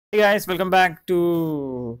Hey guys, welcome back to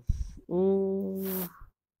Ooh,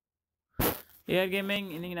 ARGaming.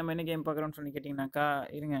 இன்னைக்கு நம்ம என்ன கேம் பார்க்குறோம்னு சொல்லி கேட்டிங்கனாக்கா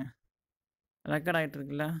இருங்க, ரெக்கார்ட் ஆகிட்டு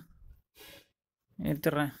இருக்குல்ல,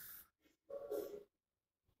 எடுத்துடுறேன்.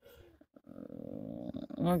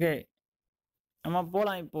 ஓகே, நம்ம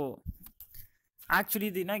போகலாம் இப்போது.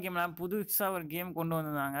 ஆக்சுவலி இது என்ன கேம்னா, புதுசாக ஒரு கேம் கொண்டு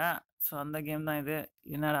வந்திருந்தாங்க. ஸோ அந்த கேம் தான் இது.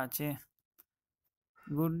 என்னடா ஆச்சு?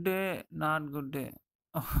 Good not good.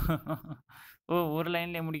 ஓ, ஒரு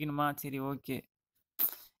லைன்லேயே முடிக்கணுமா? சரி, ஓகே.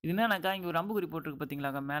 இது என்னன்னாக்கா, இங்கே ஒரு அம்புக்குறி போட்டிருக்கு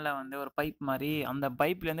பார்த்தீங்களாக்கா, மேலே வந்து ஒரு பைப் மாதிரி. அந்த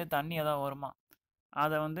பைப்லேருந்து தண்ணி ஏதாவது வருமா,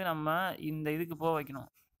 அதை வந்து நம்ம இந்த இதுக்கு போக வைக்கணும்.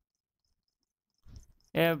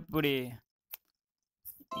 எப்படி?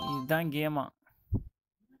 இதுதான் கேமா?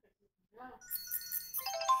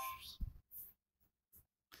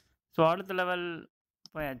 ஸோ அடுத்த லெவல்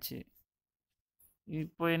போயாச்சு.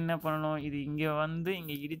 இப்போ என்ன பண்ணணும்? இது இங்கே வந்து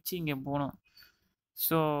இங்கே இடித்து இங்கே போகணும்.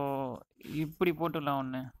 ஸோ இப்படி போட்டுடலாம்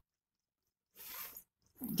ஒன்று.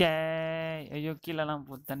 ஐயோ, கீழெல்லாம்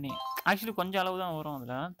போகுது தண்ணி. ஆக்சுவலி கொஞ்சம் அளவு தான் வரும்,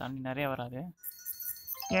 அதில் தண்ணி நிறைய வராது.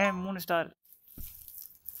 3 ஸ்டார்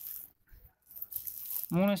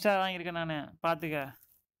 3 ஸ்டார் வாங்கியிருக்கேன் நான். பார்த்துக்க,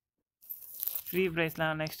 ஃப்ரீ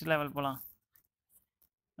ப்ரைஸ்லாம். நெக்ஸ்ட் லெவல் போகலாம்.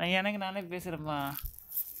 எனக்கு நானே பேசுகிறேம்மா.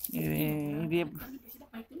 இது இது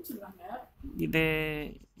இது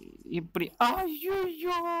இப்படி. ஐயோ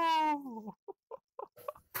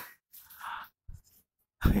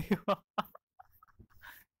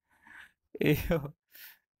ஐயோ,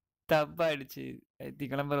 தப்பாயிடுச்சு.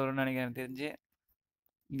 கிளம்புற வரும்னு நினைக்கிறேன், தெரிஞ்சு.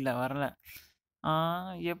 இல்லை, வரல.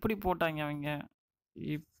 எப்படி போட்டாங்க அவங்க?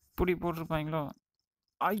 இப்படி போட்டிருப்பாங்களோ?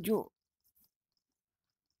 ஐயோ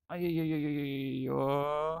ஐயோ ஐயோ,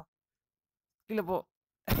 கீழே போ.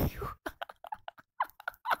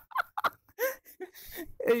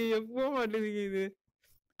 ஐயோ, போக மாட்டேங்குது இது.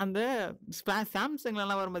 அந்த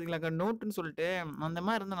சாம்சங்லாம் வரும் பார்த்தீங்களா, நோட்டுன்னு சொல்லிட்டு, அந்த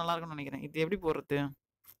மாதிரி இருந்தால் நல்லா இருக்கும்னு நினைக்கிறேன். இது எப்படி போடுறது?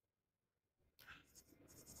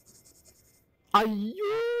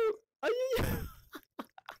 ஐயோ ஐயோ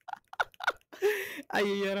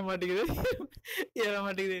ஐயோ, ஏற மாட்டேங்குது, ஏற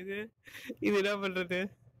மாட்டேங்குது. இது இது என்ன பண்றது?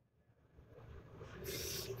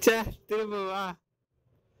 சே, திரும்ப வா.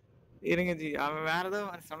 இருங்க ஜி, அவன் வேற ஏதோ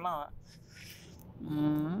சொன்னான்.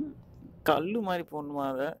 கல்லு மாதிரி போடணுமா?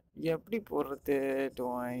 அதை எப்படி போடுறது?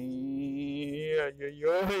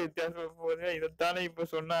 ஐயோ, வித்தியாசம் போகுது. இதைத்தானே இப்ப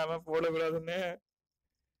சொன்னா அவன் போடக்கூடாதுன்னு.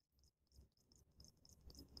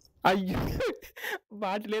 ஐயோ,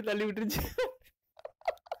 பாட்டிலே தள்ளி விட்டுருச்சு,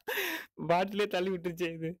 பாட்டிலே தள்ளி விட்டுருச்சு.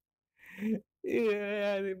 இது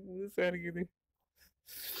அது புதுசா இருக்குது.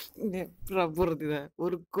 போடுறது இத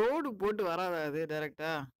ஒரு கோடு போட்டு வராதா அது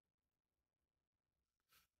டைரக்டா?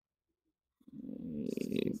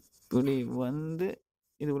 இப்படி வந்து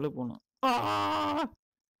இது உள்ள போகணும்.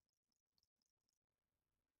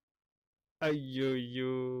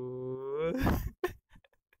 ஐயோ,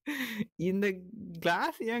 இந்த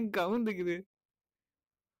கிளாஸ் ஏன் கவுந்துக்குது?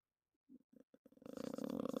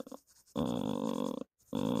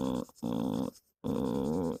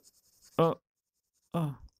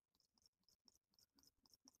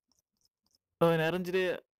 நிறைஞ்சிட்டு.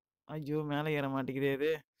 ஐயோ, மேலே ஏற மாட்டேங்குது இது.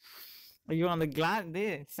 ஐயோ, அந்த கிளாஸ் இது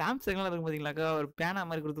சாம்சங்லாம் இருக்கும் பார்த்தீங்களாக்கா, ஒரு பேனா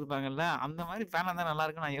மாதிரி கொடுத்துருப்பாங்கல்ல, அந்த மாதிரி பேனா தான் நல்லா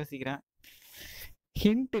இருக்குன்னு நான் யோசிக்கிறேன்.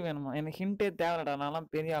 ஹிண்ட் வேணுமா? எனக்கு ஹிண்டே தேவைடா,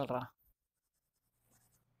 நான்லாம் பெரிய ஆள்றா.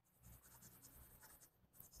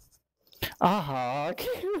 ஆஹா,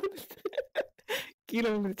 கீழே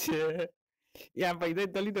விழுந்துருச்சு. ஏன்ப்பா இதை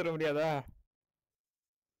தள்ளி தர முடியாதா?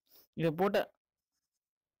 இதை போட்ட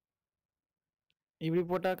இப்படி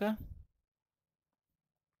போட்டாக்கா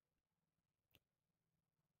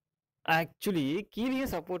ஆக்சுவலி கீழேயே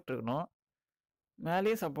சப்போர்ட் இருக்கணும்,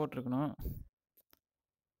 மேலேயே சப்போர்ட் இருக்கணும்.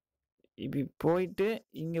 இப்படி போயிட்டு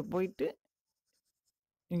இங்க போயிட்டு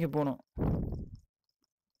இங்க போகணும்.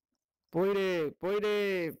 போயிடு போயிடு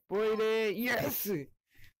போயிடு. எஸ்,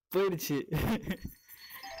 போயிடுச்சு.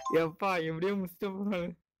 எப்பா எப்படியோ முடிச்சுட்டு போனாரு.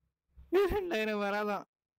 2000 வராதான்.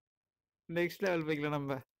 நெக்ஸ்ட் லெவல் போய்க்கலாம்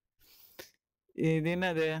நம்ம. இது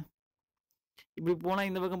என்னது? இப்படி போனா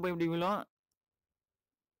இந்த பக்கம் போய் இப்படி விழும்,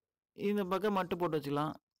 இந்த பக்கம் மட்டும் போட்டு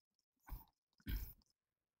வச்சுக்கலாம்.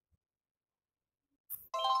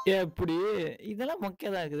 எப்படி? இதெல்லாம்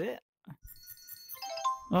மொக்கையதான் இருக்குது.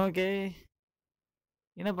 ஓகே,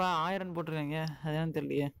 என்னப்பா 1000 போட்டுருக்காங்க, அதான்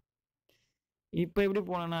தெரியலையே. இப்போ எப்படி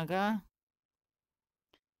போனோம்னாக்கா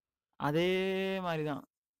அதே மாதிரிதான்.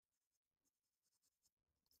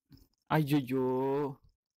 ஐயோ,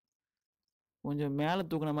 கொஞ்சம் மேலே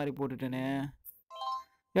தூக்குன மாதிரி போட்டுட்டேனே.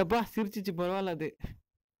 எப்பா சிரிச்சிச்சு, பரவாயில்ல.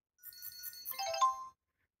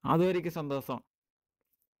 அது வரைக்கும் சந்தோஷம்.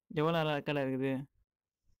 எவ்வளோ நேரம் ரெக்கார்ட் இருக்குது?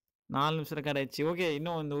 4 நிமிஷம் ரெக்கார்ட் ஆயிடுச்சு. ஓகே.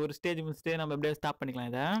 இன்னும் இந்த ஒரு ஸ்டேஜ் முடிச்சுட்டு நம்ம எப்படியாவது ஸ்டாப்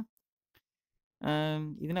பண்ணிக்கலாம் இத.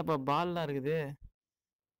 இது என்னப்பா பால்லாம் இருக்குது.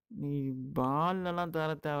 நீ பால்லலாம்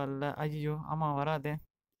தர தேவையில்ல. ஐயய்யோ! ஆமா வராதே.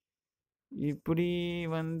 இப்படி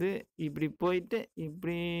வந்து இப்படி போயிட்டு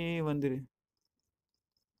இப்படி வந்துரு.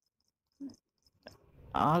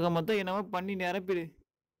 ஆக மொத்தம் என்னமோ பண்ணி நிரப்பிடு.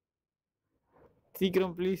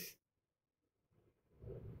 சீக்கிரம் ப்ளீஸ்.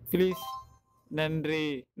 ப்ளீஸ். நன்றி,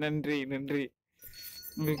 நன்றி, நன்றி.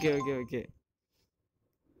 Okay, okay, okay.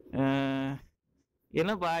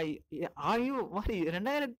 என்னப்பா ஐயோ! மாரி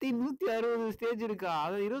 2160 ஸ்டேஜ் இருக்கா?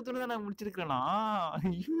 அத 21 தான் நான் முடிச்சிருக்கேனா?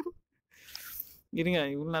 ஐயோ! இருங்க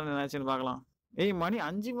இவ்ளோ நேரம் என்னாச்சுன்னு பார்க்கலாம். ஏய் மணி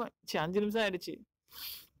 5 5 நிமிஷம் ஆயிடுச்சு.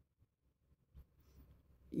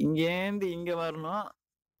 இங்கேருந்து இங்க வரணும்.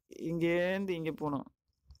 இங்கேருந்து இங்க போணும்.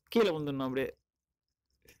 கீழ வந்துடணும் அப்படியே.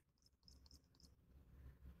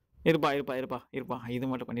 இருப்பா, இருப்பா, இருப்பா, இருப்பா. இது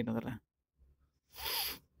மட்டும் பண்ணிட்டு வந்துடுறேன்.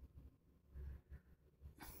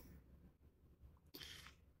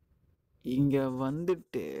 இங்க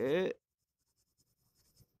வந்துட்டு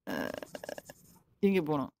இங்க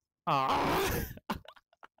போணும். ஆ!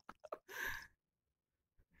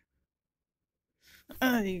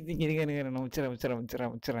 இருங்க, இருங்க. நான் முடிச்சிடுறேன்.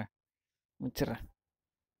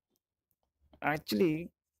 ஆக்சுவலி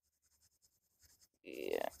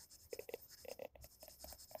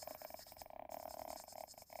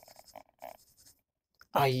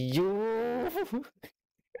ஐயோ!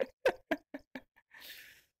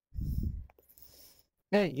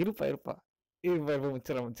 ஏய் இருப்பா, இருப்பா.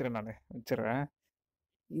 முடிச்சிடுறேன் நானு. முடிச்சிடுறேன்.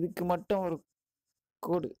 இதுக்கு மட்டும் ஒரு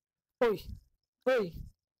கோடு. ஓய்! ஓய்!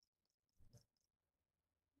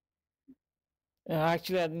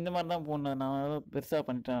 ஆக்சுவலி அது இந்த மாரி தான் போடணும். நான் ஏதோ பெருசா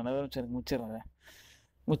பண்ணிட்டேன். நான் சரி முடிச்சிடுறேன்.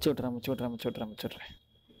 முடிச்சுட்றேன்.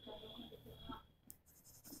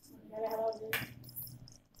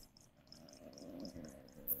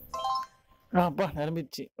 அப்பா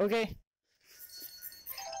நிரம்பிடுச்சு. ஓகே.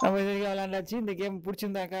 நம்ம இது வரைக்கும் விளையாண்டாச்சு. இந்த கேம்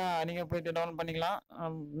பிடிச்சிருந்தாக்கா நீங்க போயிட்டு டவுன்லோட் பண்ணிக்கலாம்.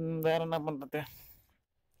 வேற என்ன பண்றது?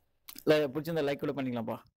 பிடிச்சிருந்தா லைக் கூட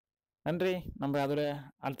பண்ணிக்கலாம்ப்பா. நன்றி. நம்ம அதோட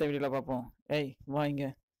அடுத்த வீடியோல பார்ப்போம். ஏய் வா இங்க.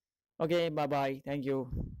 ஓகே. பாய். Thank you.